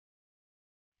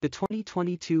the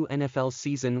 2022 NFL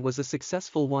season was a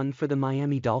successful one for the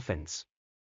Miami Dolphins.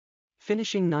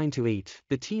 Finishing 9-8,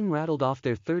 the team rattled off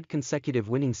their third consecutive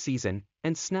winning season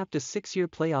and snapped a 6-year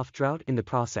playoff drought in the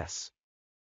process.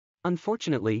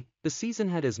 Unfortunately, the season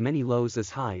had as many lows as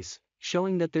highs,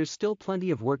 showing that there's still plenty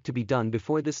of work to be done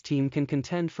before this team can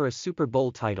contend for a Super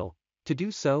Bowl title. To do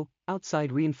so,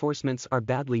 outside reinforcements are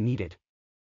badly needed.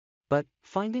 But,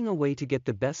 finding a way to get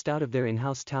the best out of their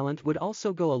in-house talent would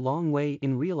also go a long way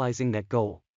in realizing that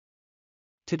goal.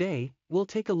 Today, we'll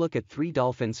take a look at 3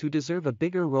 Dolphins who deserve a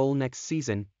bigger role next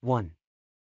season. 1.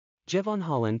 Jevon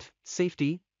Holland,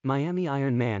 safety. Miami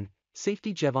Iron Man.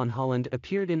 Safety Jevon Holland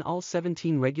appeared in all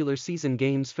 17 regular season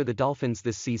games for the Dolphins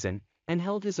this season, and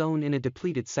held his own in a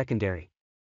depleted secondary.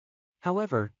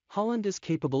 However, Holland is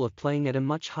capable of playing at a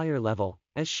much higher level,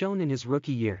 as shown in his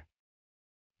rookie year.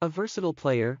 A versatile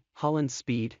player, Holland's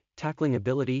speed, tackling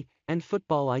ability, and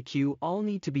football IQ all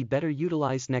need to be better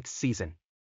utilized next season.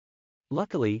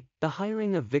 Luckily, the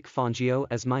hiring of Vic Fangio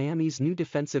as Miami's new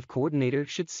defensive coordinator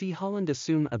should see Holland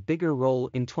assume a bigger role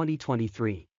in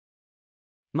 2023.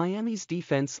 Miami's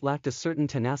defense lacked a certain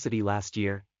tenacity last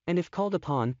year, and if called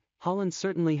upon, Holland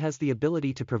certainly has the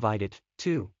ability to provide it.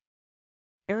 2.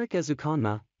 Eric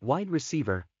Ezukanma, wide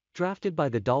receiver, drafted by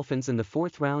the Dolphins in the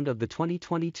 4th round of the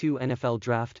 2022 NFL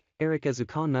Draft. Eric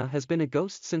Ezukanma has been a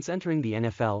ghost since entering the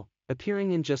NFL,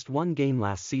 appearing in just 1 game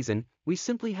last season. We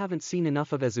simply haven't seen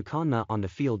enough of Ezukanma on the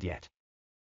field yet.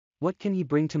 What can he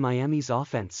bring to Miami's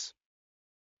offense?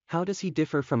 How does he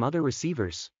differ from other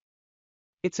receivers?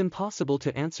 It's impossible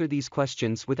to answer these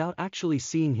questions without actually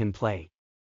seeing him play.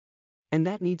 And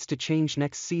that needs to change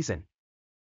next season.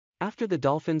 After the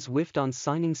Dolphins whiffed on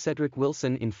signing Cedric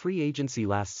Wilson in free agency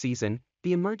last season,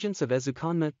 the emergence of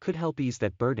Ezukanma could help ease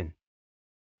that burden.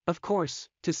 Of course,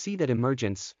 to see that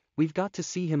emergence, we've got to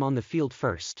see him on the field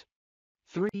first.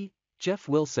 3. Jeff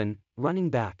Wilson, running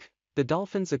back. The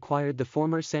Dolphins acquired the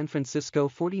former San Francisco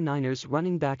 49ers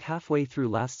running back halfway through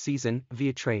last season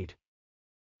via trade.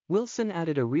 Wilson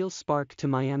added a real spark to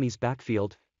Miami's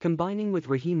backfield, combining with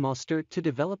Raheem Mostert to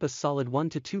develop a solid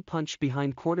 1-2 punch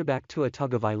behind quarterback Tua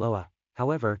Tagovailoa.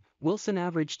 However, Wilson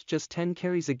averaged just 10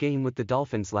 carries a game with the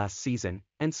Dolphins last season,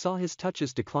 and saw his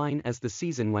touches decline as the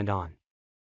season went on.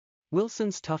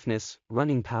 Wilson's toughness,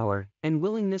 running power, and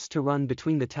willingness to run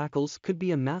between the tackles could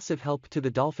be a massive help to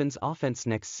the Dolphins' offense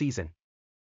next season,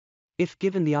 if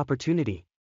given the opportunity.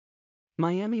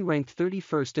 Miami ranked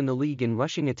 31st in the league in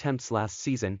rushing attempts last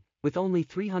season, with only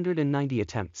 390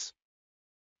 attempts.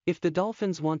 If the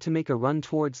Dolphins want to make a run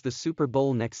towards the Super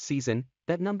Bowl next season,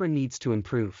 that number needs to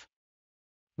improve.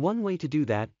 One way to do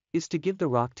that is to give the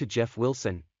rock to Jeff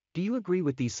Wilson. Do you agree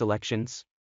with these selections?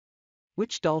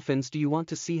 Which Dolphins do you want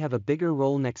to see have a bigger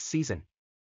role next season?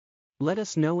 Let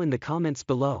us know in the comments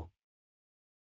below.